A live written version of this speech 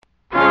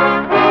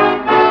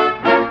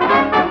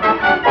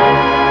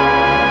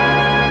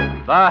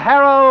The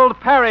Harold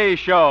Peary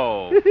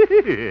Show.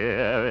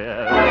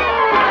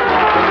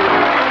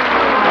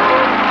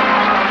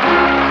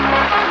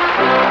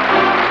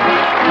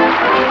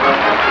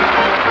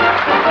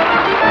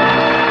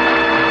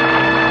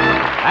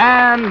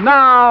 And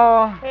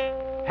now,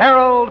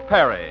 Harold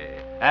Peary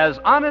as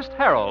Honest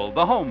Harold,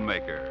 the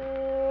homemaker.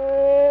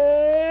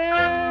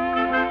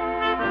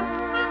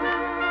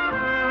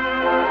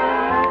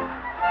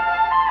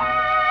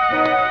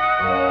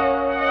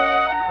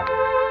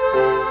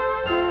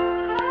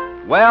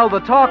 Well, the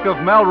talk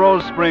of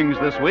Melrose Springs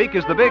this week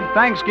is the big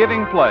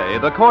Thanksgiving play,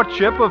 The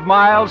Courtship of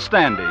Miles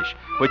Standish,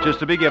 which is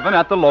to be given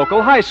at the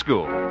local high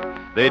school.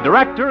 The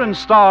director and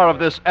star of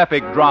this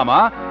epic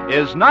drama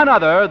is none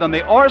other than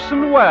the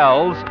Orson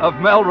Welles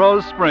of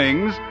Melrose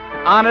Springs,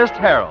 Honest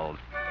Harold.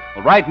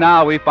 Well, right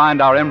now we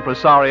find our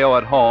impresario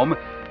at home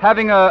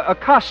having a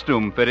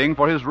costume fitting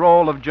for his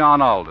role of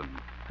John Alden.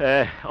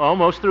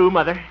 Almost through,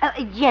 Mother.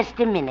 Just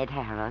a minute,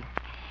 Harold.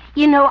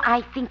 You know,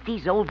 I think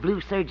these old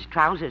blue serge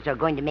trousers are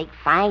going to make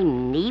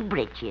fine knee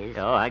breeches.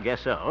 Oh, I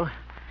guess so.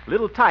 A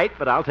little tight,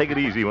 but I'll take it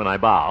easy when I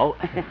bow.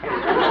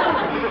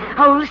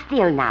 Hold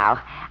still now.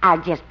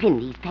 I'll just pin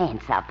these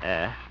pants up.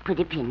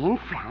 Put a pin in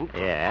front.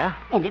 Yeah?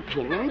 And a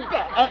pin in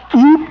back.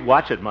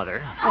 Watch it,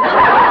 Mother.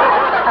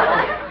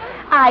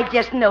 I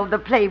just know the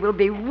play will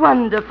be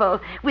wonderful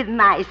with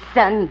my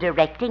son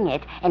directing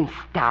it and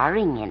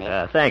starring in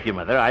it. Thank you,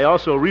 Mother. I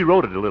also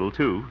rewrote it a little,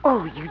 too.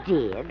 Oh, you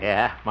did?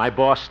 Yeah. My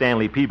boss,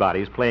 Stanley Peabody,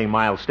 is playing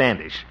Miles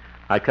Standish.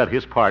 I cut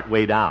his part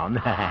way down.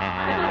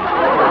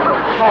 Harold.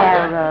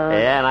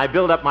 Yeah, and I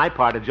built up my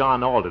part of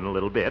John Alden a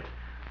little bit.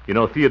 You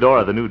know,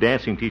 Theodora, the new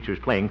dancing teacher, is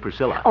playing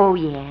Priscilla. Oh,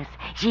 yes.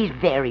 She's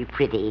very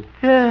pretty.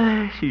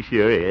 She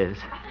sure is.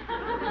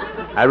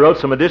 I wrote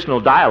some additional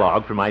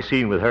dialogue for my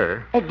scene with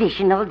her.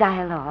 Additional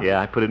dialogue?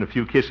 Yeah, I put in a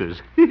few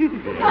kisses. Well,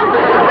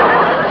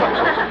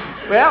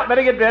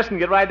 better get dressed and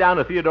get right down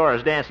to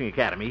Theodora's Dancing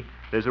Academy.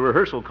 There's a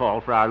rehearsal call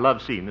for our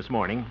love scene this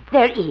morning.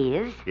 There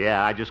is?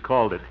 Yeah, I just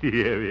called it.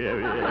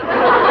 Yeah.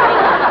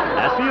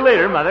 I'll see you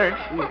later, Mother.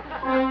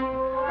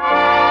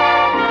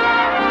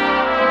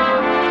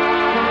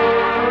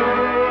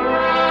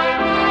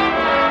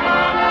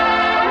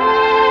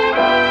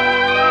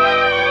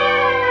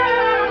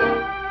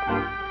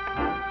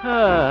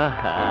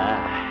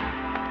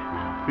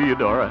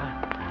 Theodora.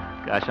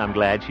 Gosh, I'm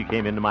glad she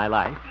came into my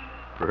life.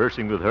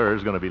 Rehearsing with her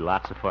is going to be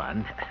lots of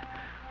fun.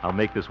 I'll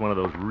make this one of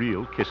those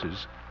real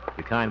kisses.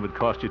 The kind would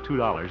cost you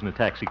 $2 in a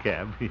taxi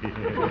cab.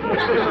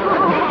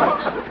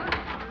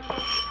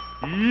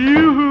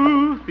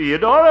 Yoo-hoo,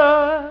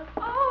 Theodora.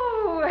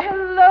 Oh,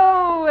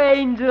 hello,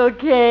 Angel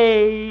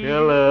Kate.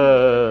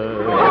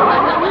 Hello.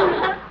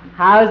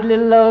 How's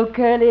little old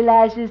Curly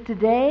Lashes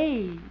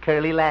today?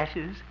 Curly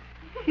lashes?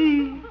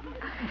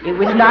 It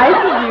was nice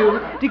of you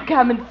to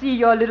come and see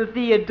your little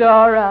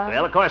Theodora.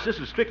 Well, of course, this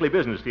is strictly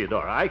business,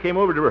 Theodora. I came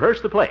over to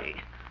rehearse the play.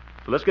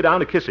 So let's get down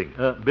to kissing.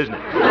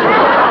 Business.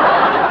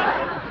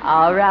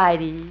 All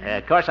righty.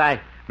 Of course, I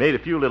made a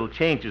few little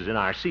changes in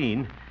our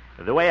scene.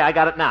 The way I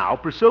got it now,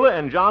 Priscilla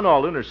and John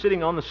Alden are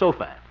sitting on the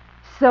sofa.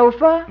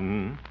 Sofa?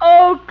 Mm-hmm.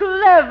 Oh,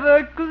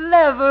 clever,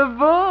 clever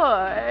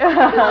boy.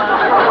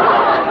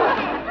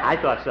 I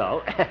thought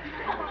so.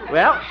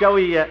 Well, shall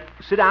we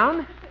sit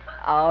down?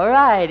 All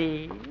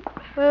righty.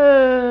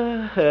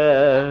 And,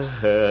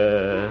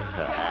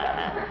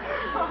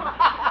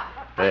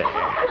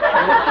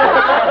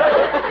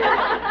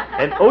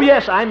 oh,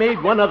 yes, I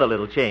made one other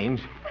little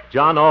change.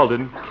 John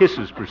Alden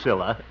kisses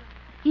Priscilla.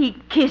 He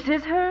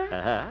kisses her?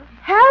 Uh-huh.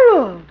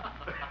 Harold,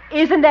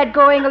 isn't that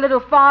going a little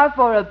far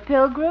for a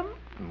pilgrim?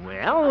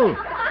 Well,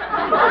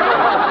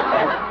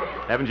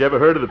 haven't you ever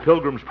heard of the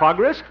Pilgrim's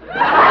Progress?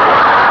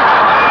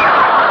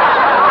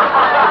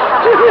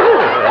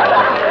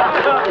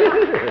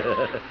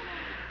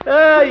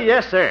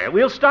 Yes, sir.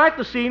 We'll start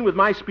the scene with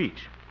my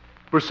speech.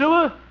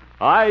 Priscilla,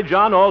 I,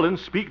 John Alden,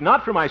 speak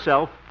not for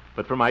myself,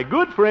 but for my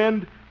good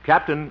friend,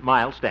 Captain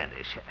Miles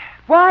Standish.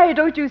 Why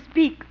don't you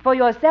speak for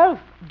yourself,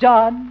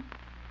 John?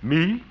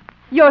 Me?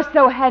 You're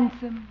so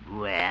handsome.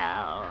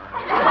 Well.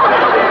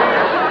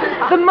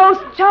 The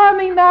most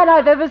charming man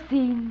I've ever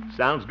seen.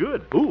 Sounds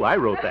good. Ooh, I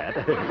wrote that.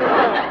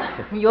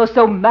 You're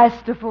so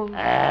masterful.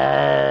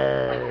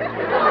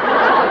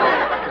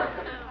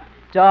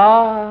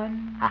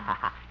 John.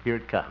 Here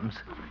it comes.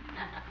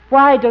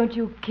 Why don't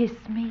you kiss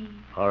me?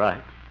 All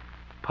right.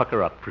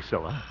 Pucker up,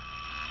 Priscilla.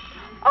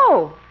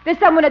 Oh, there's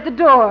someone at the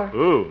door.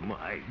 Oh,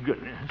 my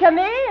goodness. Come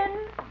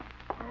in.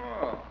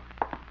 Oh,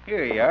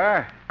 here you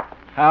are.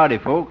 Howdy,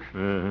 folks.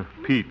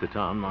 Pete, the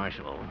town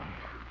marshal.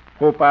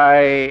 Hope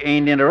I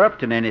ain't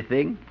interrupting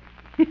anything.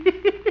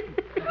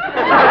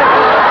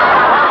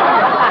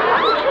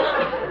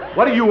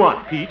 What do you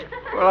want, Pete?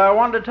 Well, I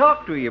wanted to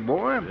talk to you,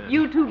 boy.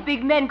 You two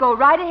big men go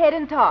right ahead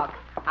and talk.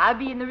 I'll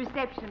be in the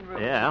reception room.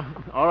 Yeah.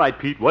 All right,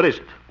 Pete. What is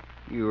it?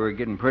 You were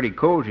getting pretty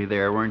cozy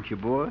there, weren't you,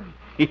 boy?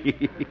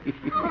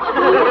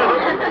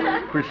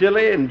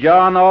 Priscilla and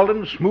John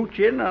Alden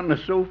smooching on the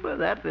sofa.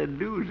 That's a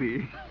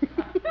doozy.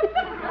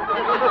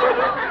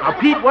 Now,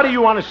 Pete, what do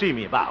you want to see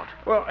me about?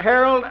 Well,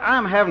 Harold,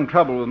 I'm having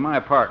trouble with my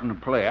part in the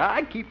play.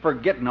 I keep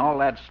forgetting all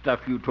that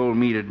stuff you told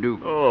me to do.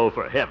 Oh,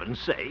 for heaven's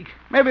sake.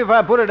 Maybe if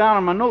I put it down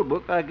in my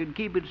notebook, I could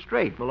keep it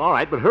straight. Well, all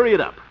right, but hurry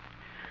it up.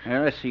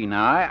 Now, let's see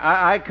now.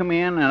 I come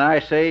in and I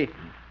say,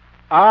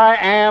 I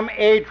am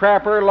a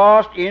trapper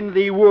lost in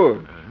the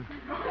woods.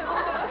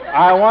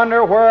 I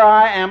wonder where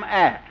I am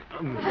at.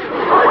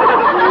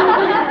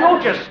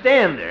 Don't just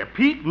stand there,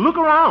 Pete. Look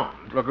around.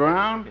 Look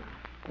around?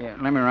 Yeah,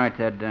 let me write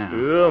that down.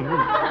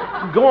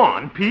 Go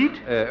on, Pete.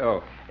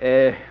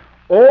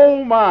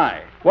 Oh,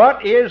 my.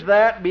 What is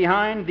that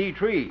behind the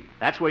tree?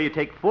 That's where you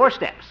take 4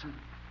 steps.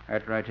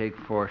 After I take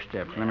 4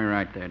 steps. Let me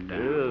write that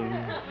down.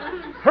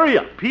 Hurry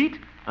up, Pete.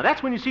 Now,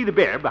 that's when you see the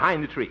bear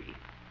behind the tree.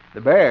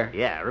 The bear?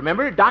 Yeah,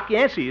 remember, Doc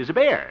Yancey is a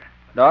bear.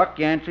 Doc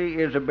Yancey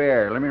is a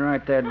bear. Let me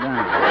write that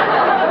down.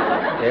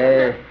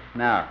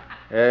 Now,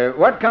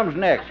 what comes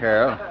next,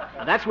 Harold?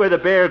 Now, that's where the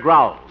bear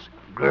growls.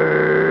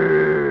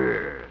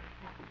 Grrr.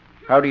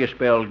 How do you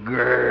spell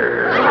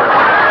grrr?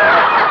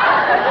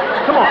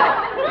 Come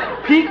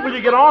on. Pete, will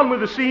you get on with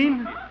the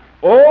scene?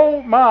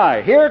 Oh,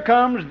 my. Here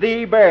comes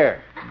the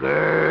bear.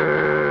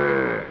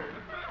 Grrr.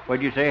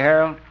 What'd you say,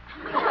 Harold?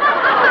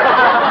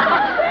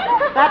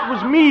 That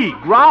was me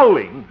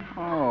growling.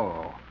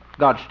 Oh.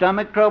 Got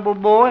stomach trouble,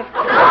 boy?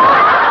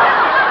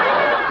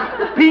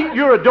 Pete,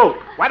 you're a dope.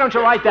 Why don't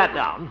you write that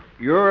down?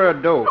 You're a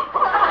dope.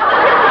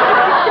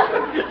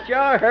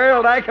 Sure,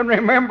 Harold, I can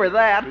remember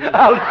that.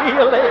 I'll see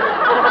you later.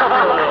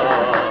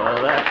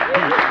 Oh, that's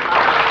Pete.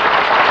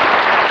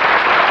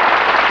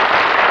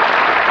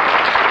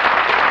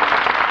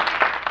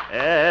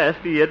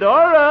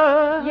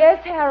 Theodora.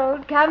 Yes,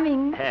 Harold,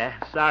 coming.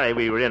 Sorry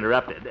we were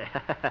interrupted.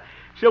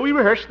 Shall we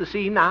rehearse the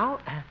scene now?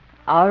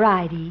 All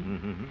righty.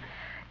 Mm-hmm.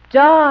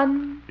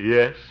 John,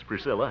 Yes,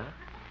 Priscilla.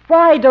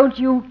 why don't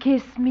you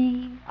kiss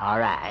me? All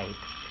right.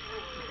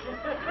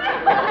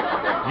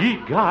 Ye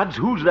gods,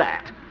 who's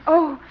that?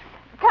 Oh,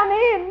 come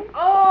in.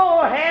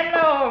 Oh,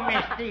 hello,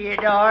 Miss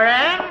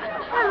Theodora.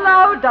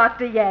 Hello,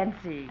 Dr.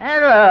 Yancey.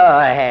 Hello,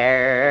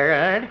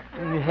 Harold.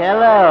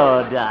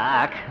 Hello,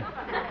 Doc.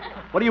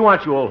 What do you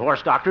want, you old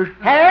horse doctor?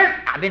 Harold,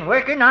 I've been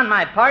working on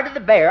my part of the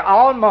bear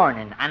all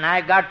morning, and I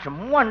got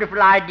some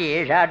wonderful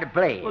ideas how to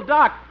play it. Well,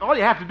 Doc, all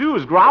you have to do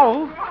is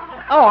growl.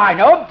 Oh, I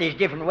know, but there's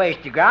different ways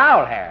to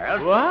growl,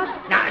 Harold.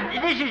 What? Now,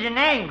 this is an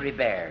angry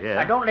bear. Yeah.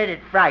 Now, don't let it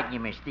frighten you,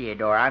 Miss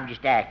Theodora. I'm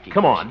just acting.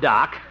 Come on,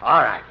 Doc.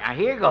 All right, now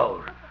here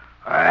goes.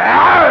 Oh,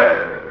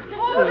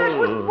 that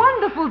was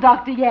wonderful,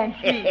 Dr.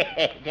 Yancey.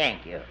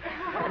 Thank you.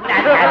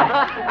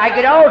 I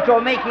could also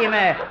make him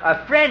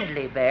a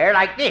friendly bear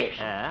like this.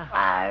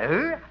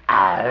 Arr,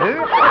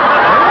 arr,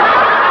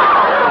 arr.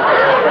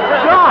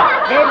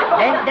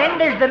 Then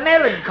there's the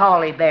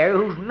melancholy bear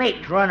whose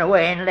mate's run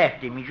away and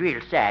left him. He's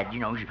real sad,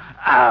 you know. He's,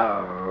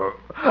 arr,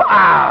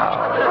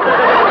 arr.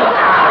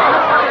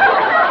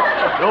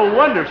 No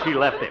wonder she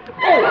left him.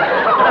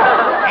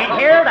 And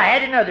Harold, I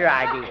had another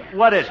idea.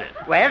 What is it?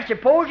 Well,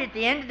 suppose at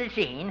the end of the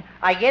scene,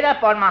 I get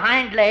up on my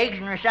hind legs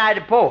and recite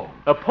a poem.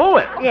 A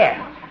poem?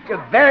 Yeah, it's a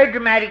very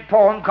dramatic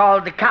poem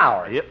called The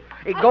Coward. Yep.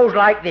 It goes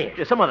like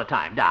this. Some other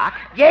time, Doc.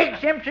 Jake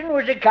Simpson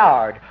was a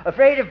coward,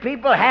 afraid of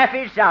people half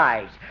his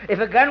size. If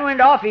a gun went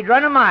off, he'd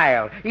run a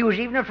mile. He was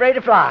even afraid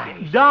of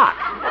flies. Doc.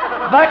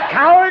 But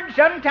cowards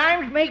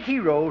sometimes make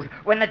heroes.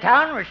 When the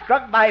town was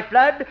struck by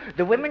flood,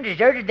 the women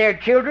deserted their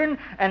children,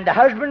 and the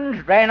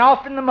husbands ran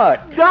off in the mud.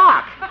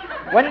 Doc!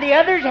 When the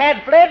others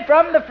had fled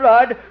from the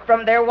flood,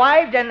 from their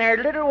wives and their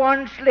little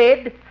ones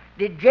slid,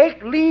 did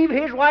Jake leave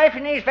his wife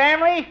and his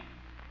family?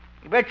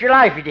 You bet your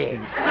life he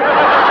did.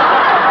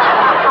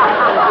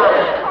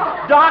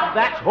 Doc,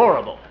 that's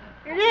horrible.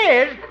 It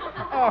is?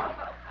 Oh,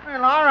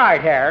 well, all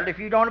right, Harold. If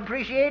you don't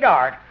appreciate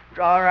art, it's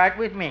all right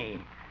with me.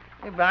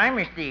 Goodbye,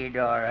 Miss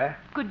Theodora.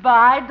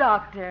 Goodbye,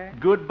 Doctor.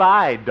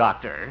 Goodbye,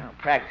 Doctor. I'll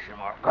practice some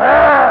more.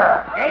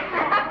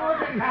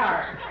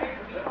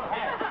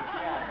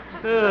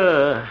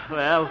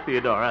 Well,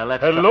 Theodora,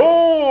 let's...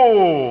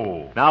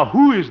 Hello! Now,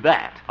 who is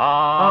that?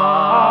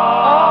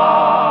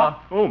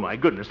 Oh, my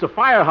goodness, the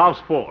Firehouse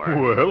 4.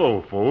 Well,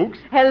 hello, folks.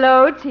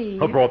 Hello, T.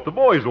 I brought the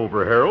boys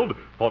over, Harold.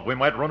 Thought we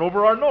might run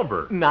over our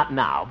number. Not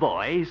now,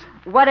 boys.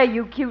 What are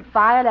you cute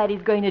fire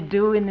laddies going to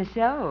do in the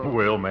show?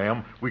 Well,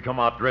 ma'am, we come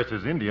out dressed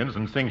as Indians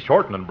and sing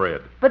shortening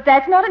bread. But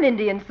that's not an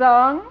Indian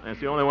song. That's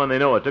the only one they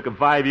know. It took them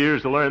 5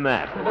 years to learn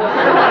that.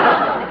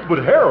 But,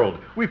 Harold,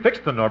 we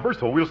fixed the number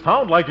so we'll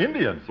sound like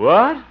Indians.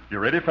 What? You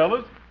ready,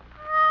 fellas?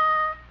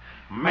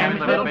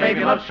 Mammy's little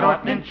baby loves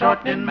shortening,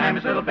 shortening.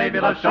 Mammy's little baby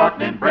loves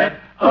shortening bread.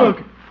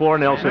 Ugh. 4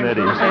 Nelson Mammy's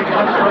Eddies. little baby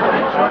loves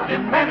shortening,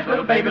 shortening. Mammy's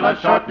little baby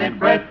loves shortening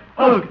bread.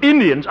 Ugh.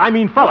 Indians, I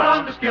mean Put on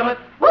fellas. the skillet.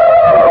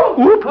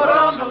 Woo! Put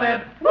on the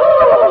lid.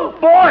 Woo!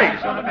 Boys!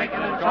 Mammy's gonna make a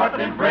little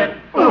shortening bread.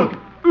 Ugh.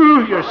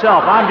 Ooh,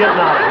 yourself. I'm getting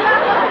out of here.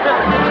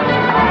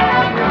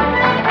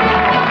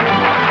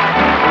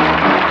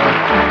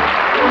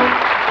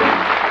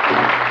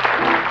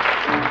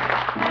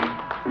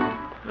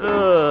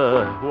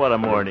 What a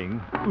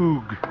morning.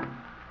 Oog.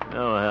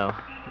 Oh, well.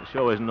 The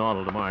show isn't on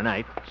till tomorrow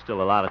night.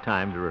 Still a lot of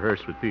time to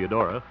rehearse with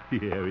Theodora. Yeah.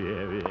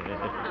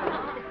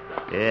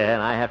 Yeah,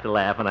 and I have to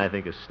laugh when I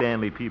think of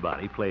Stanley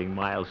Peabody playing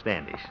Miles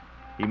Standish.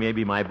 He may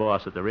be my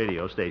boss at the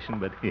radio station,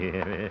 but...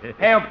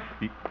 Hemp!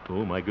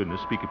 Oh, my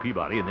goodness, speak of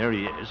Peabody, and there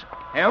he is.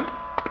 Hemp,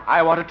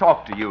 I want to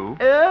talk to you.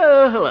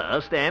 Oh, hello,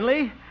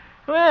 Stanley.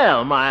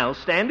 Well, Miles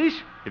Standish,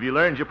 have you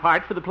learned your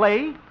part for the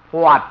play?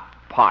 What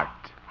part?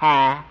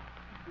 Huh?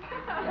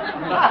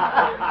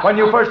 When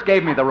you first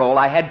gave me the role,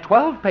 I had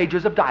 12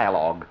 pages of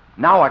dialogue.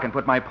 Now I can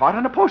put my part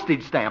on a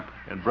postage stamp.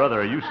 And, brother,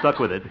 are you stuck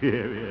with it?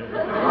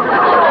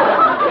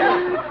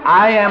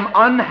 I am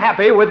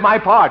unhappy with my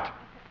part.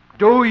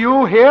 Do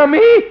you hear me?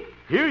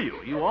 Hear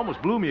you? You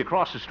almost blew me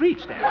across the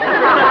street, Stanley.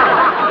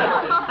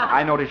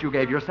 I notice you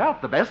gave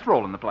yourself the best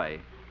role in the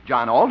play.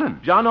 John Alden.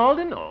 John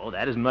Alden? Oh,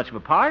 that isn't much of a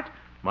part.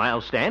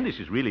 Miles Standish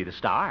is really the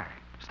star.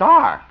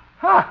 Star?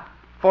 Huh.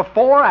 For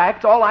 4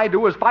 acts, all I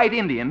do is fight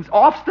Indians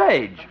off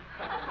stage.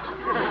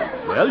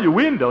 Well, you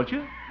win, don't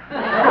you?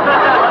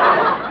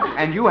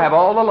 And you have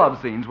all the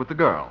love scenes with the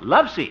girl.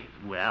 Love scenes?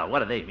 Well, what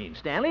do they mean,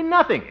 Stanley?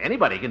 Nothing.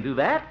 Anybody can do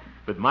that.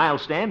 But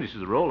Miles Standish is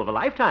the role of a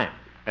lifetime.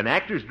 An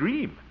actor's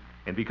dream.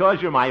 And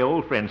because you're my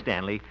old friend,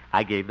 Stanley,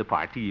 I gave the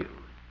part to you.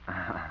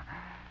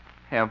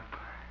 Hemp,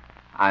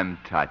 I'm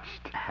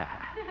touched.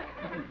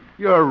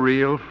 You're a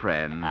real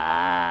friend.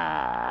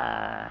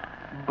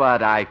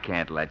 But I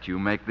can't let you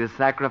make this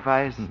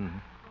sacrifice.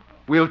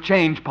 We'll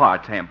change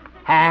parts, Hemp.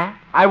 Huh?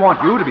 I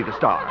want you to be the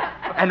star.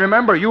 And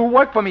remember, you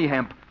work for me,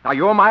 Hemp. Now,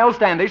 you're Miles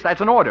Standish,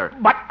 that's an order.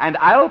 But... And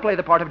I'll play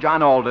the part of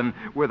John Alden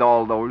with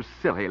all those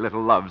silly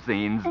little love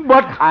scenes.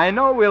 But... I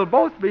know we'll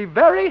both be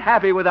very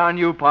happy with our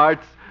new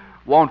parts.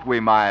 Won't we,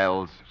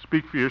 Miles?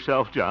 Speak for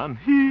yourself, John.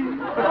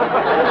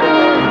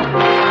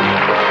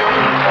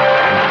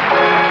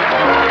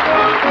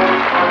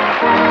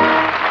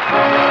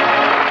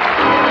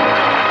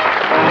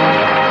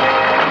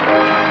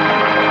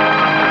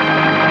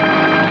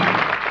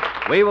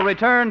 We will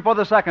return for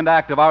the second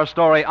act of our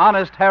story,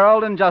 Honest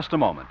Harold, in just a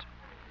moment.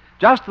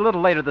 Just a little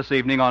later this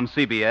evening on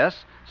CBS,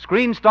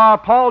 screen star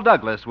Paul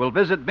Douglas will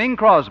visit Bing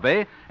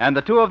Crosby, and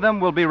the two of them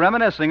will be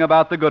reminiscing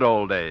about the good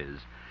old days.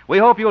 We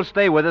hope you'll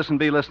stay with us and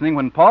be listening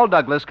when Paul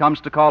Douglas comes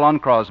to call on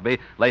Crosby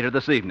later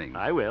this evening.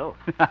 I will.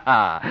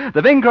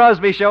 The Bing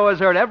Crosby Show is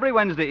heard every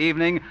Wednesday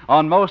evening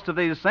on most of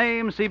these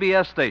same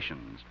CBS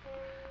stations.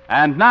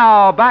 And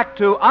now, back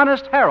to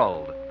Honest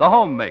Harold, the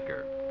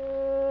homemaker.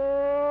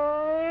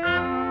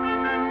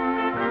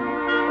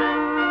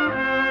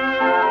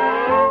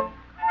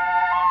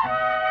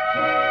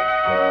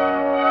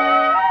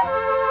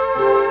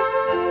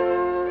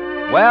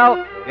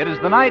 Well, it is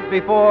the night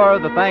before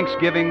the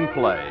Thanksgiving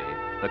play,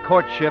 the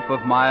courtship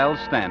of Miles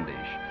Standish.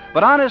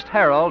 But Honest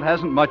Harold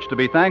hasn't much to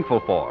be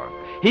thankful for.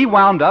 He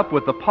wound up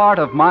with the part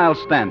of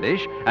Miles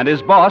Standish, and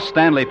his boss,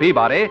 Stanley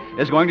Peabody,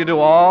 is going to do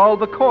all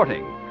the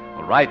courting.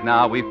 Well, right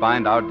now, we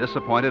find our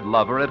disappointed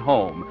lover at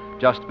home,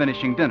 just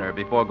finishing dinner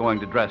before going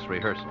to dress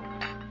rehearsal.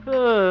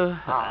 Oh,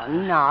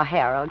 no,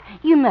 Harold.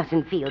 You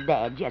mustn't feel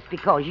bad just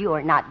because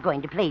you're not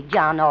going to play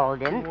John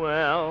Alden.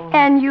 Well...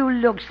 And you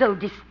look so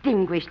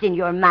distinguished in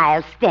your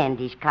Miles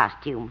Standish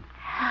costume.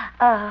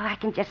 Oh, I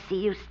can just see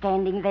you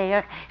standing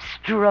there,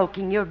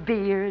 stroking your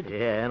beard.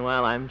 Yeah, and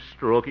while I'm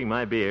stroking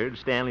my beard,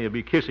 Stanley will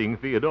be kissing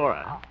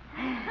Theodora.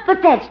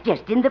 But that's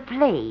just in the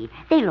play.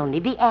 They'll only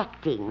be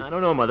acting. I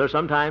don't know, Mother.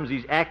 Sometimes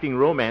these acting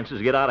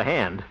romances get out of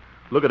hand.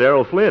 Look at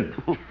Errol Flynn.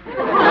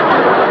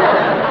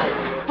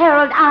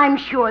 Harold, I'm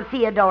sure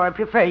Theodora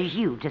prefers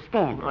you to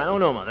Stanley. I don't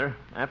know, Mother.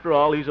 After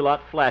all, he's a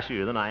lot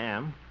flashier than I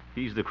am.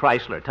 He's the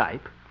Chrysler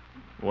type.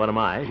 What am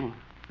I?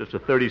 Just a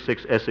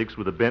 36 Essex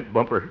with a bent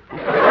bumper.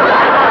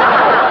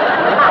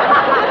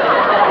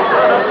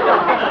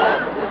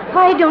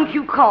 Why don't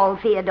you call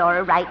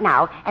Theodora right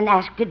now and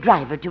ask the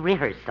driver to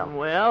rehearsal?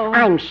 Well...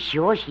 I'm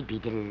sure she'd be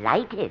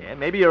delighted. Yeah,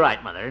 maybe you're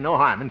right, Mother. No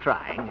harm in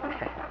trying.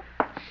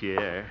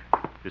 Sure.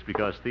 Just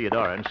because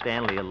Theodora and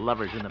Stanley are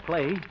lovers in the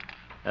play,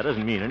 that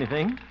doesn't mean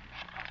anything.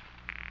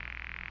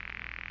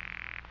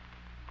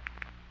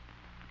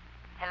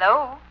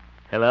 Hello?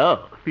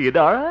 Hello,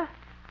 Theodora.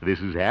 This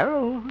is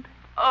Harold.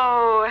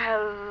 Oh,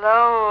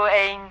 hello,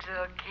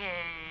 Angel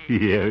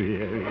Cake.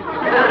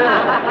 Yeah.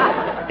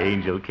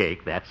 Angel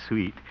Cake, that's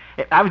sweet.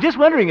 I was just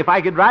wondering if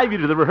I could drive you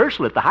to the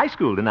rehearsal at the high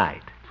school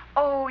tonight.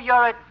 Oh,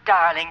 you're a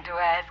darling to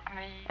ask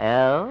me.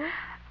 Oh?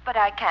 But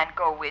I can't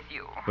go with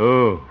you.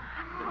 Oh.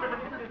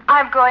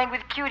 I'm going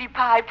with Cutie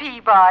Pie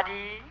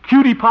Peabody.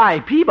 Cutie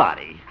Pie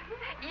Peabody?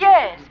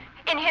 Yes,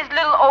 in his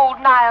little old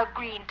Nile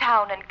Green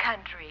town and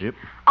country. Yep.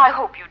 I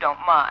hope you don't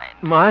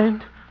mind.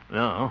 Mind?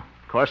 No,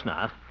 of course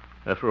not.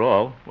 After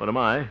all, what am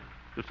I?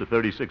 Just a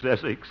 36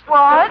 Essex.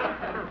 What?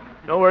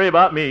 Don't worry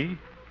about me.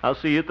 I'll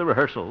see you at the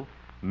rehearsal,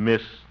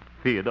 Miss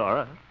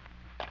Theodora.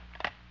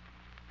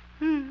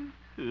 I've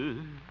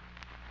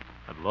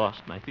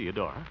lost my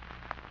Theodora.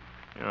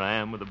 Here I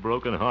am with a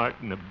broken heart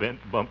and a bent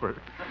bumper.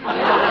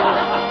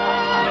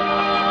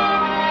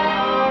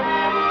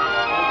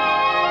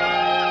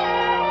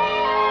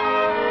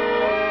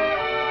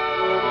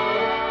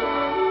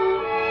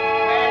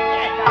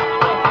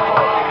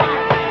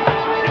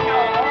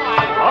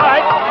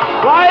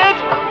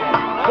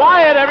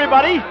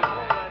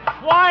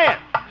 Quiet!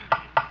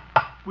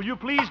 Will you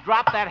please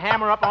drop that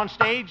hammer up on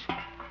stage?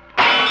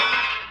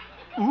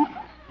 Oop,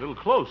 a little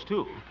close,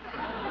 too.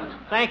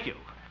 Thank you.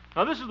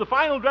 Now, this is the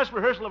final dress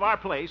rehearsal of our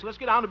play, so let's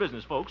get down to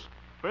business, folks.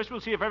 First, we'll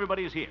see if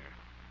everybody is here.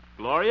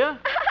 Gloria?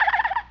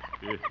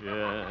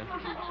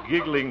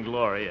 Giggling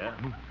Gloria.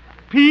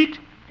 Pete?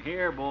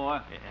 Here, boy.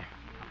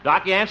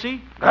 Doc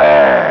Yancey?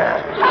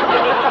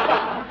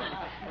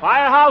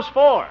 Firehouse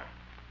 4.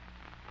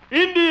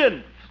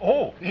 Indian.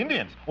 Oh,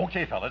 Indians.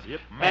 Okay, fellas. Yep.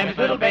 Mammy's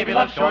little baby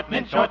loves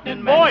shortening.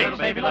 Mammy's little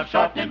baby loves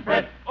shortening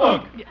bread.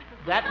 Ugh.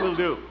 That will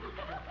do.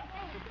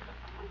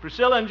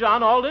 Priscilla and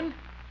John Alden.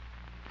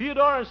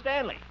 Theodore and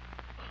Stanley.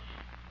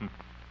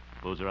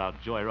 Those are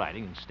out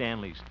joyriding in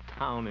Stanley's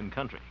town and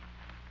country.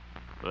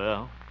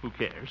 Well, who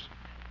cares?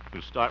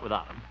 We'll start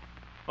without them.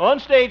 On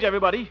stage,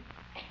 everybody.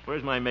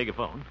 Where's my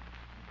megaphone?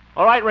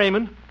 All right,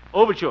 Raymond.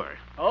 Overture.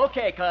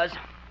 Okay, cuz.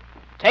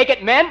 Take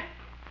it, men.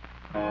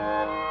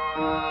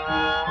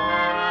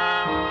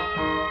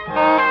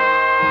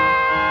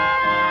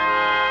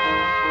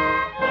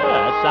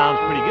 That sounds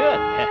pretty good.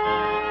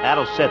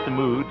 That'll set the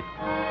mood.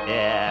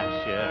 Yeah,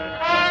 sure.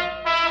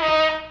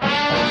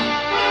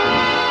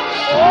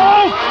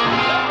 Oh!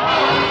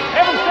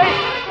 Heaven's sake!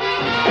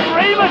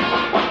 Raymond!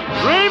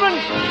 Raymond,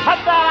 cut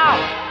that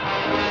out!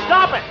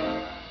 Stop it!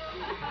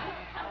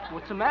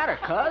 What's the matter,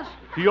 cuz?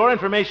 For your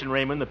information,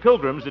 Raymond, the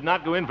Pilgrims did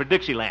not go in for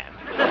Dixieland.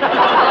 Oh.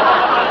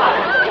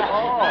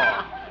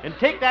 And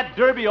take that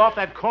derby off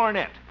that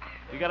cornet.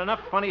 We got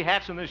enough funny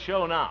hats in this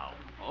show now.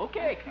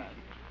 Okay, cuz.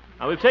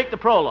 Now we'll take the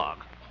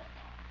prologue.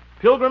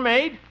 Pilgrim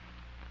Maid,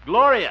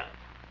 Gloria.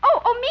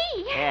 Oh,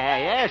 me. Yeah,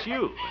 yes,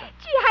 you.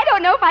 Gee, I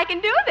don't know if I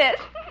can do this.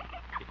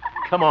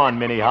 Come on,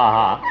 Minnie,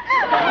 ha-ha.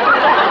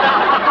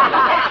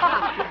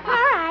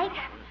 All right.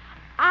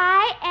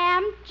 I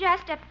am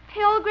just a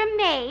pilgrim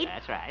maid.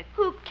 That's right.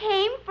 Who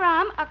came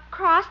from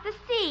across the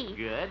sea.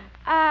 Good.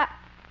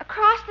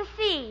 Across the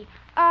sea.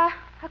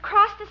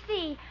 Across the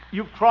sea.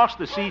 You've crossed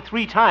the sea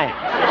 3 times.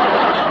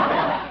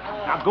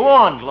 Now go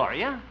on,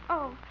 Gloria.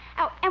 Oh,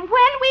 and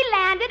when we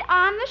landed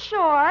on the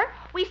shore,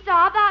 we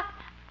saw the...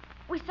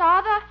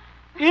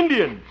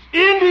 Indians.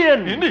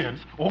 Indians.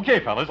 Indians? Okay,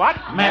 fellas. What?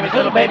 Mammy's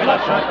little baby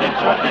loves shortening.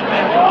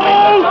 Mammy's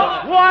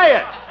Oh,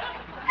 quiet.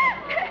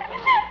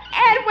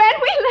 And when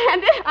we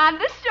landed on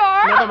the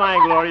shore... Never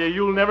mind, Gloria.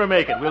 You'll never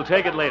make it. We'll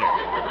take it later.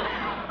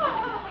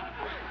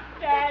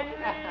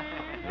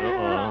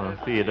 Uh-oh,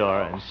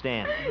 Theodora and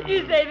Stanley.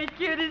 You say the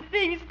cutest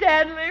thing,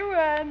 Stanley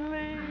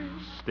Wanley.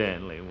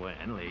 Stanley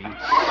Wanley.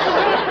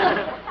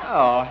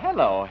 Oh,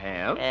 hello,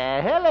 Ham.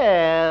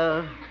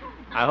 Hello.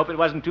 I hope it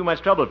wasn't too much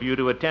trouble for you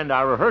to attend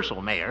our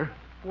rehearsal, Mayor.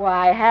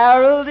 Why,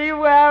 Haroldy,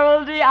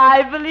 Waroldy,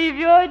 I believe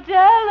you're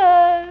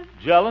jealous.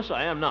 Jealous?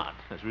 I am not.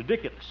 That's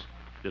ridiculous.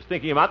 Just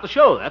thinking about the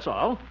show, that's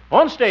all.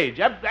 On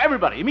stage,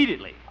 everybody,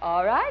 immediately.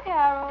 All right,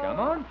 Harold. Come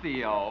on,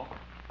 Theo.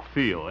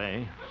 Theo,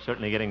 eh?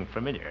 Certainly getting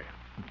familiar.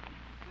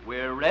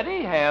 We're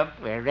ready, Ham.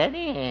 We're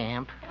ready,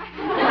 Hamp.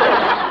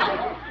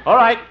 All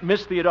right,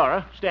 Miss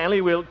Theodora,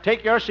 Stanley, we'll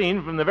take your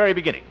scene from the very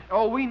beginning.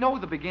 Oh, we know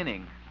the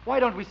beginning.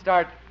 Why don't we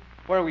start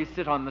where we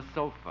sit on the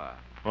sofa?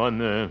 On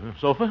the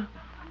sofa?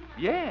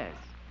 Yes.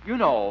 You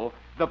know,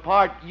 the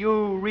part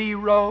you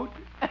rewrote.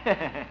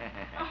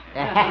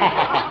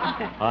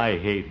 I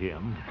hate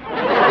him.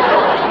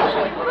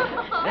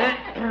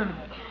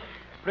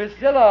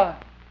 Priscilla,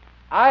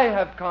 I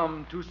have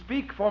come to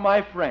speak for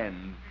my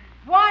friend.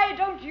 Why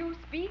don't you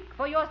speak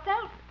for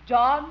yourself,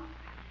 John?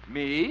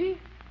 Me?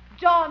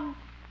 John,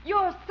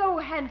 you're so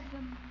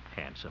handsome.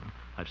 Handsome.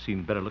 I've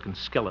seen better-looking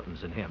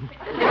skeletons than him.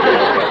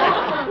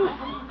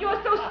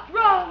 You're so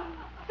strong,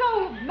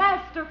 so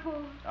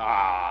masterful.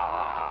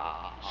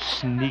 Ah.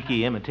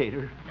 Sneaky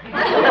imitator.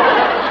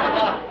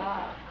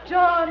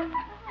 John,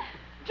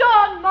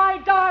 my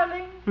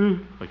darling.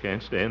 I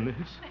can't stand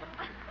this.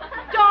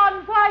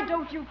 John, why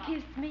don't you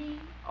kiss me?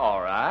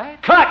 All right.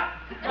 Cut!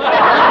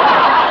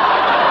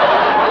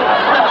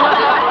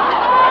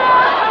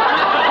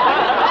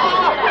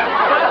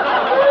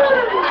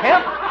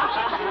 Hemp,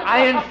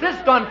 I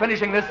insist on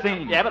finishing this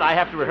scene. Yeah, but I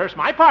have to rehearse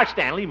my part,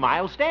 Stanley.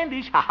 Miles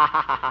Standish.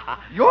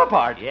 Your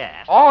part?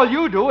 Yes. All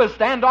you do is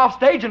stand off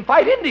stage and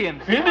fight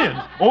Indians.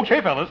 Indians?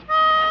 Okay, fellas.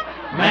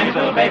 Mammy's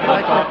little baby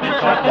loves shortening.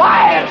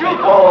 Quiet, you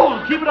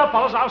fools! Keep it up,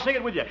 fellas. I'll sing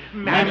it with you.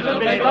 Mammy's little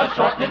baby loves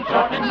shortening.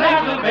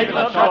 Mammy's little baby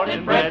loves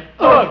shortening bread.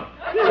 Ugh!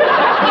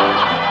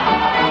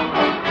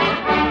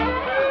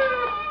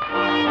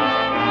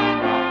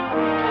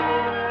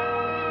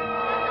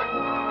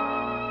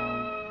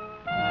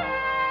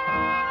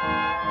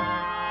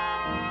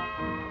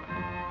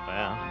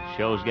 Well,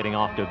 show's getting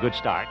off to a good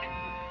start.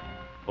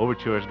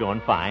 Overture's going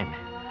fine.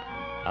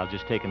 I'll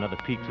just take another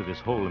peek through this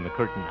hole in the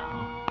curtain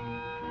now.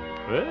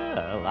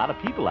 Well, a lot of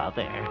people out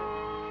there.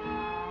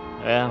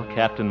 Well,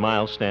 Captain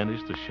Miles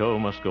Standish, the show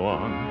must go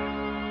on.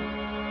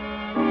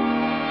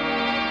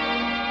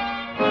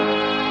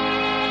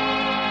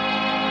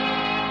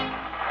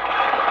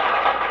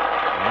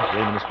 Well,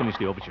 Raymond has finished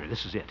the overture.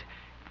 This is it.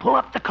 Pull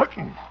up the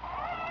curtain.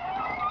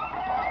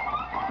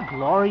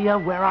 Gloria,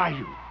 where are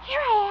you? Here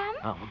I am.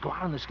 Well, go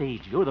out on the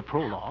stage. You're the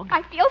prologue.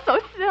 I feel so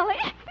silly.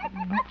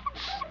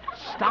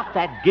 Stop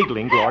that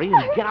giggling, Gloria,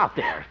 and get out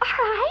there.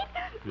 All right.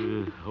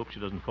 Hope she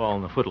doesn't fall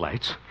in the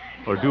footlights.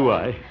 Or do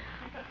I?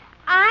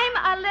 I'm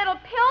a little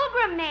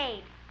pilgrim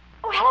maid.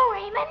 Oh, hello,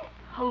 Raymond.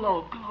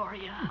 Hello,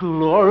 Gloria.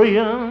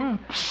 Gloria.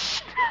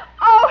 Psst.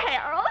 Oh,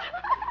 Harold.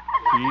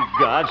 Ye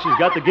God, she's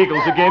got the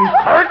giggles again.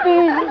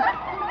 Curtain!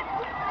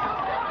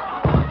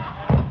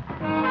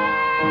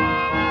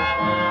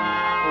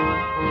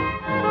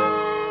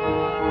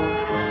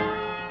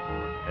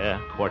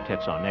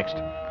 Quartet's on next.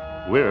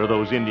 Where are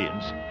those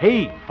Indians?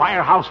 Hey,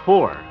 Firehouse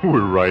 4.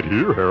 We're right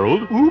here,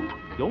 Harold. Oop!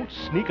 Don't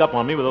sneak up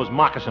on me with those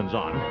moccasins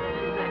on.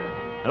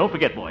 Now, don't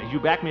forget, boys, you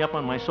back me up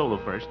on my solo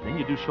first, then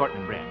you do Short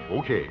and Bread.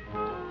 Okay.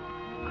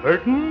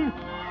 Curtain.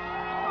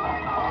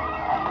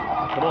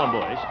 Come on,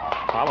 boys.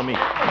 Follow me.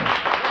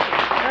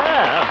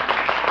 Yeah.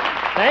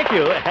 Thank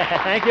you.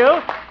 Thank you.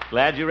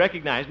 Glad you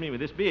recognized me with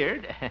this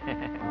beard.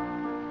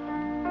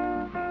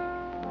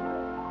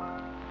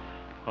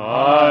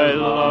 I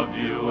loved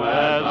you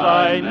as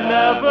I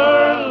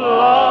never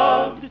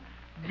loved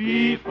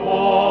before.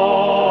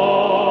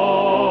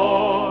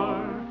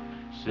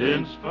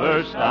 Since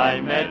first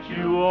I met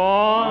you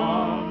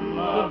on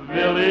the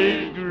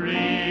village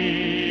green.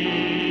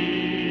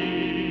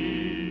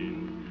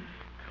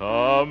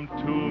 Come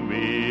to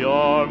me,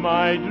 or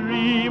my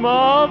dream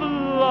of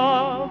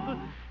love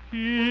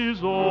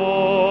is o'er.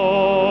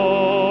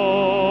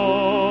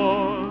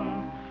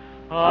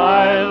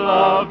 I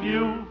love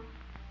you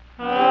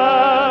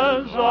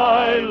as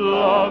I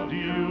loved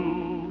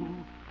you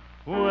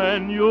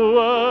when you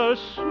were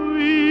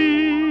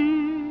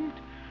sweet,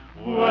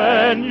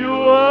 when you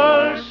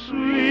were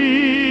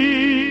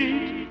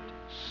sweet,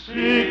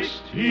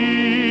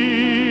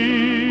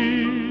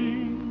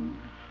 16.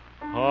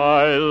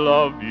 I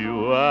love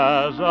you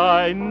as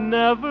I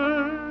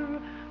never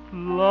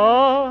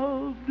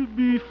loved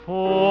before.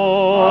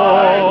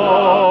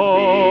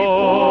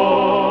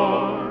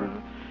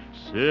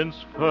 Since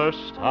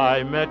first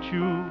I met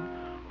you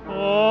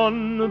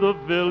on the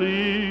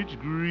village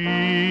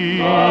green.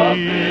 The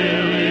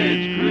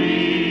village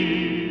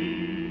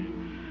green.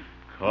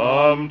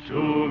 Come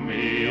to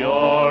me,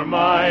 or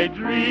my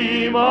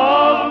dream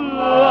of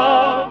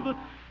love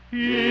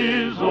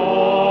is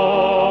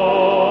o'er.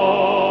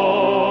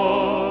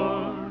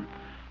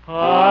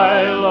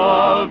 I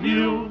love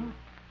you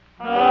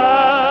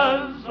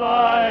as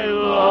I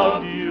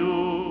loved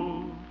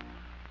you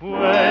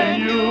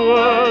when you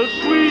were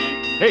sweet.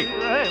 Hey,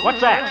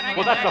 what's that?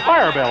 Well, that's the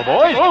fire bell,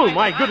 boys. Oh,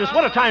 my goodness,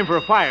 what a time for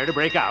a fire to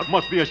break out.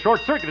 Must be a short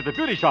circuit at the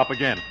beauty shop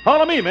again.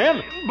 Follow me,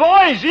 men.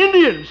 Boys,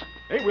 Indians!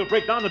 Hey, we'll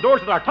break down the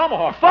doors with our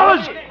tomahawks.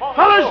 Fellas!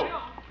 Fellas!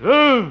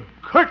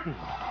 Curtain.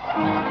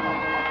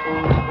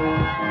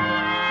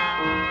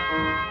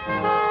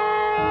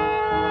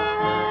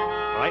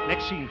 All right,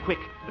 next scene, quick.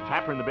 The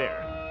Trapper and the Bear.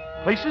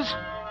 Places?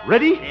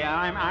 Ready? Yeah,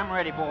 I'm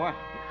ready, boy.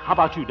 How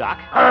about you, Doc?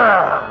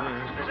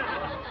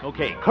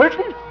 Okay,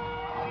 curtain.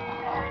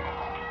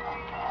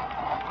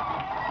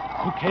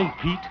 Okay,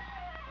 Pete.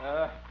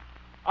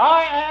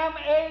 I am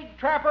a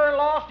trapper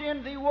lost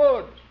in the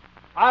woods.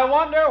 I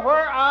wonder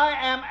where I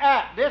am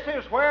at. This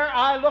is where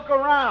I look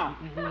around.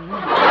 Well,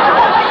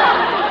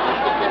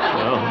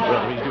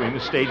 brother, he's doing the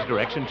stage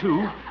direction,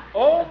 too.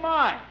 Oh,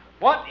 my.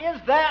 What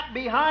is that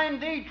behind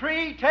the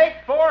tree? Take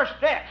 4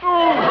 steps.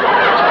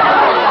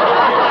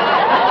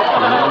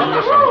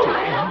 Listen to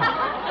him.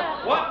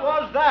 What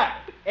was that?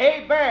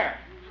 A bear.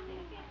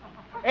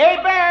 A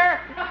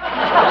bear.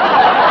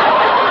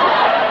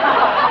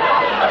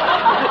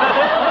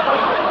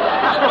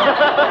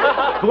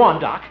 Go on,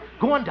 Doc.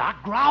 Go on,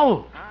 Doc.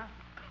 Growl.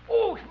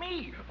 Oh, it's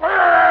me.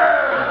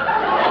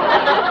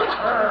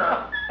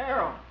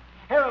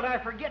 Harold, I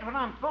forget what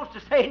I'm supposed to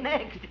say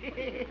next.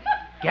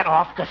 Get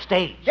off the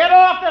stage. Get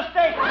off the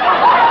stage.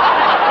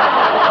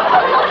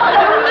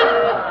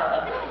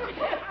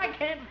 I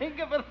can't think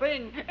of a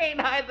thing.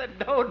 Ain't I the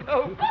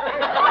dodo?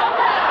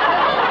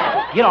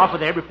 Get off of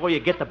there before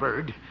you get the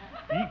bird.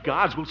 Ye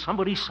gods, will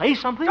somebody say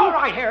something? All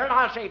right, Harold,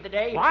 I'll save the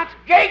day. What?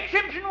 Jake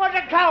Simpson was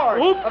a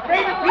coward. Oop.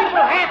 Afraid of people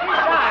half his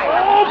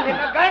size. Oop. If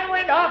a gun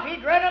went off,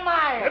 he'd run a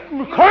mile.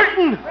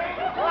 Curtain!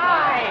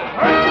 Fly.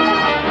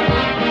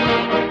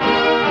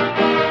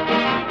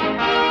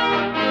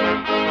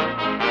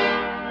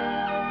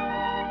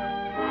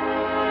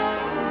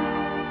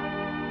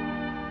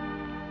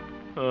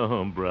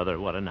 Oh, brother,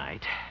 what a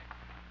night.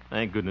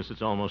 Thank goodness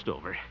it's almost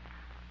over.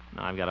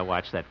 Now I've got to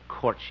watch that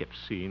courtship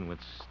scene with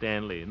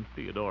Stanley and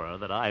Theodora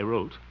that I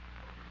wrote.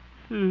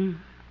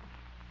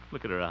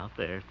 Look at her out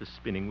there at the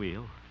spinning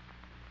wheel.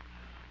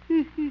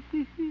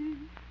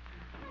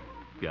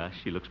 Gosh,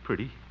 she looks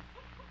pretty.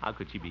 How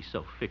could she be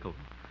so fickle?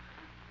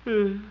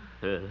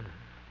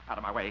 Out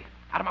of my way.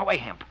 Out of my way,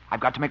 Hemp. I've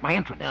got to make my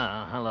entrance.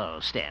 Oh, hello,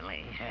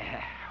 Stanley.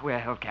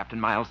 Well, Captain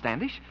Miles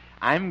Standish,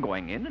 I'm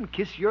going in and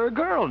kiss your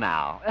girl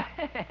now.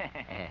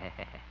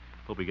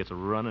 Hope he gets a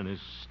run in his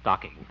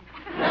stocking.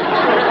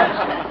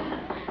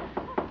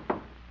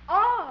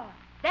 Oh,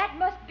 that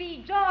must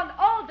be John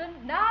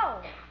Alden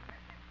now.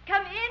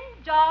 Come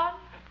in, John.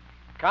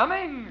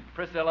 Coming,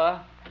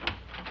 Priscilla.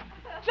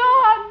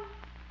 John!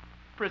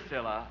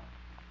 Priscilla,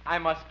 I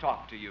must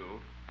talk to you.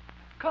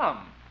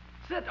 Come,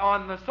 sit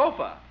on the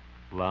sofa.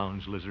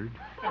 Lounge lizard.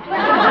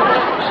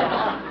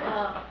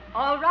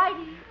 All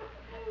righty.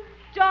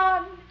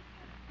 John,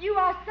 you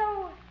are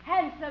so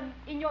handsome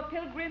in your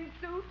pilgrim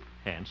suit.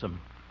 Handsome.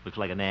 Looks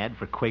like an ad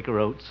for Quaker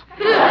Oats.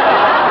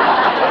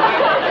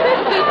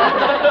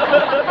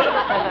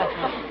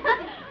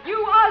 You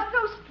are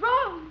so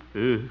strong,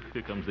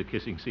 Here comes the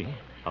kissing scene.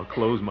 I'll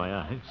close my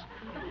eyes.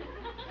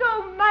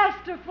 so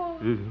masterful.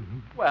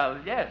 Well,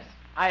 yes,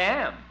 I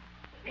am.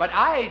 But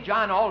I,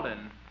 John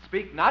Alden,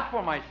 speak not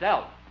for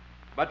myself,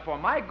 but for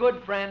my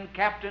good friend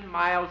Captain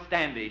Miles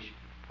Standish,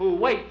 who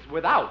waits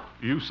without.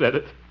 You said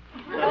it.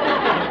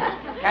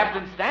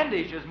 Captain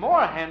Standish is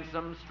more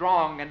handsome,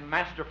 strong, and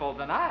masterful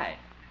than I.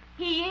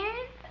 He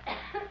is?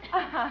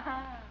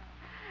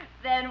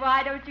 Then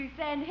why don't you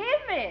send him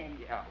in?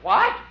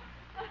 What?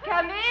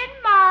 Come in,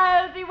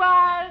 Milesy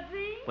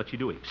Wilesy. What's she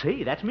doing?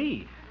 Say, that's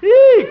me.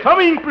 Hey,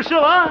 coming,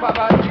 Priscilla.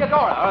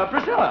 Theodora,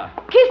 Priscilla.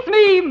 Kiss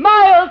me,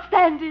 Miles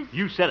Standish.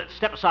 You said it.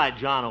 Step aside,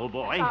 John, old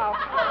boy.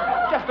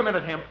 Just a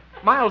minute, Hemp.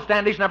 Miles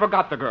Standish never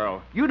got the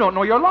girl. You don't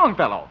know your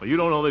Longfellow. Well, you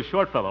don't know this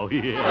short fellow.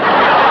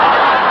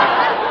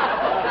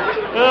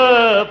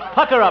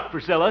 Pucker up,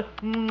 Priscilla.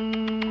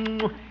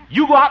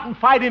 You go out and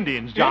fight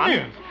Indians, John.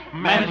 Indians?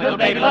 Mammy's little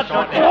baby loves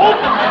shortening.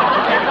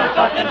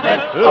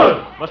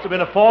 Must have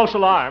been a false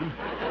alarm.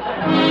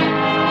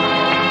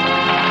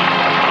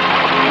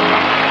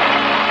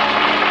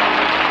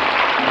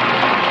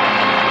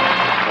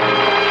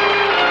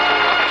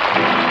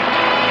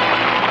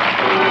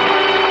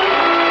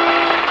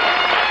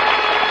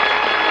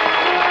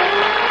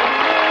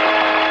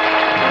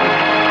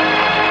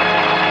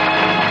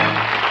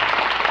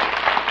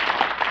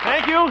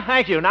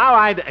 Thank you. Now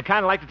I'd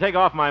kind of like to take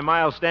off my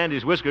Miles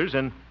Standish whiskers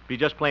and be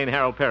just plain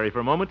Harold Peary for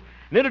a moment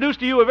and introduce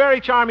to you a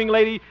very charming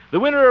lady, the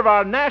winner of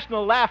our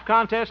National Laugh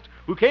Contest,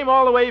 who came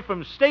all the way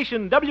from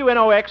station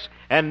WNOX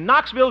and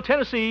Knoxville,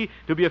 Tennessee,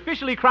 to be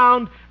officially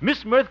crowned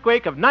Miss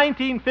Mirthquake of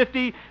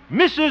 1950,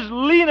 Mrs.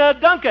 Lena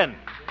Duncan.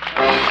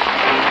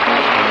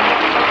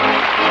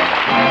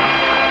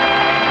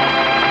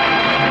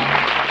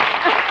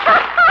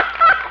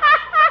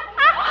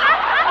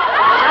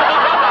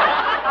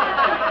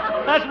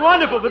 That's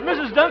wonderful, but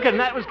Mrs. Duncan,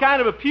 that was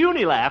kind of a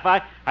puny laugh.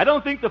 I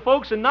don't think the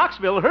folks in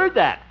Knoxville heard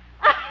that.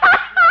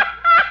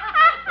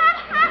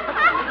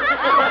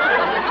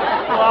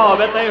 Oh, I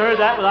bet they heard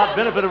that without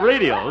benefit of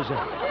radios. Been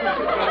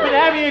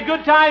having a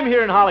good time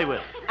here in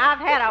Hollywood. I've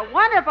had a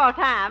wonderful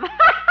time. Oh,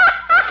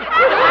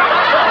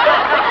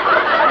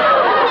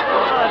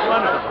 that's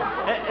wonderful.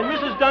 And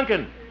Mrs.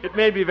 Duncan, it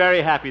made me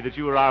very happy that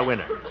you were our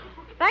winner.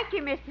 Thank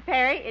you, Mr.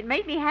 Perry. It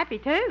made me happy,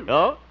 too.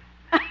 Oh?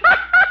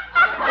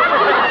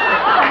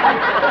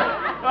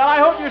 Well, I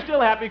hope you're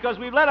still happy because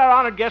we've led our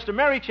honored guest a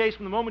merry chase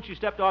from the moment she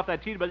stepped off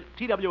that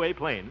TWA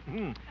plane.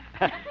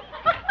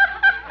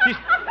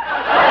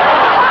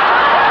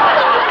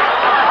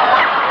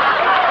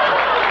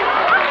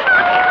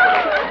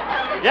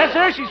 Yes,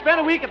 sir. She spent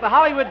a week at the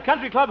Hollywood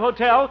Country Club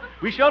Hotel.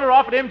 We showed her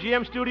off at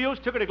MGM Studios,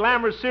 took her to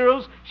glamorous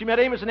Cyril's. She met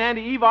Amos and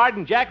Andy Evard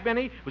and Jack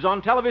Benny, was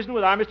on television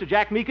with our Mr.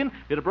 Jack Meakin,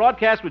 did a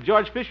broadcast with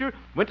George Fisher,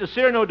 went to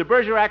Cyrano de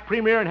Bergerac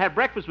premiere and had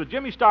breakfast with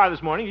Jimmy Starr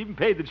this morning, even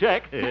paid the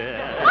check. I'm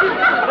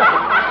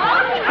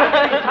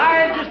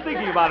tired just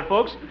thinking about it,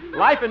 folks.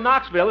 Life in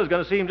Knoxville is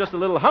going to seem just a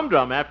little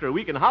humdrum after a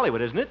week in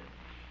Hollywood, isn't it?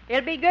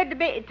 It'll be good to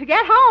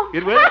get home.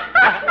 It will? Your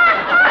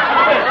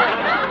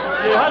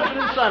husband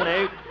and son,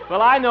 eh?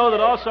 Well, I know that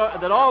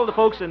all the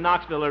folks in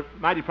Knoxville are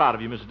mighty proud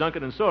of you, Mrs.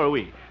 Duncan, and so are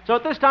we. So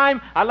at this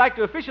time, I'd like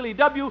to officially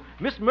dub you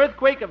Miss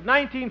Mirthquake of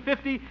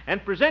 1950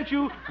 and present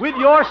you with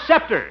your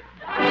scepter.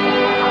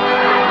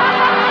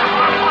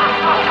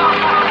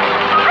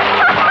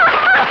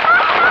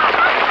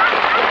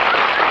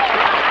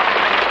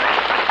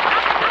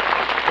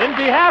 In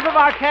behalf of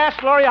our cast,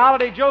 Gloria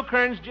Holliday, Joe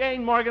Kearns,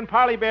 Jane Morgan,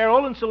 Parley Bear,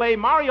 Olin Soleil,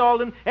 Mari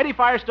Alden, Eddie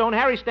Firestone,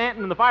 Harry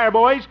Stanton, and the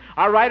Fireboys,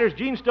 our writers,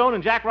 Gene Stone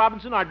and Jack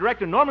Robinson, our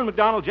director, Norman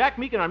McDonald, Jack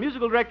Meakin, our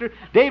musical director,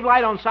 Dave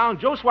Light on sound,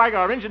 Joe Swagger,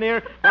 our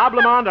engineer, Bob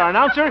Lamond, our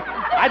announcer.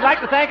 I'd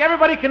like to thank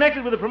everybody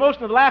connected with the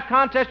promotion of the Laugh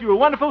Contest. You were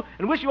wonderful,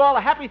 and wish you all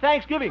a happy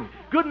Thanksgiving.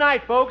 Good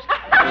night, folks.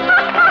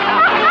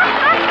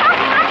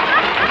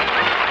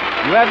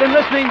 You have been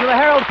listening to the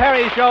Harold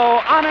Peary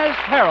Show, Honest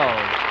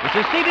Harold. This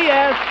is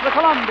CBS, the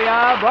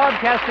Columbia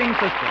Broadcasting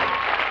System.